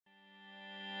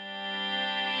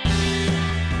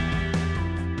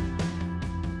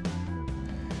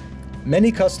Many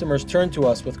customers turn to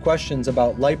us with questions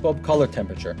about light bulb color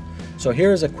temperature, so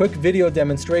here is a quick video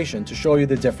demonstration to show you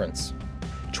the difference.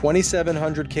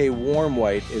 2700K warm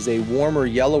white is a warmer,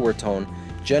 yellower tone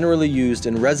generally used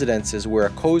in residences where a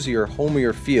cozier,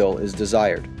 homier feel is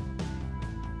desired.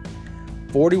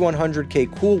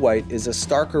 4100K cool white is a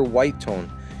starker white tone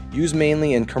used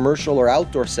mainly in commercial or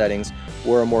outdoor settings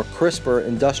where a more crisper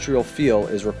industrial feel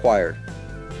is required.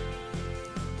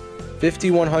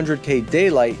 5100K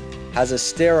daylight has a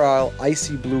sterile,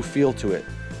 icy blue feel to it,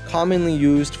 commonly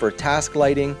used for task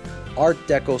lighting, art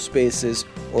deco spaces,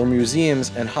 or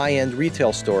museums and high-end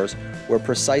retail stores where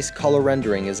precise color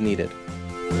rendering is needed.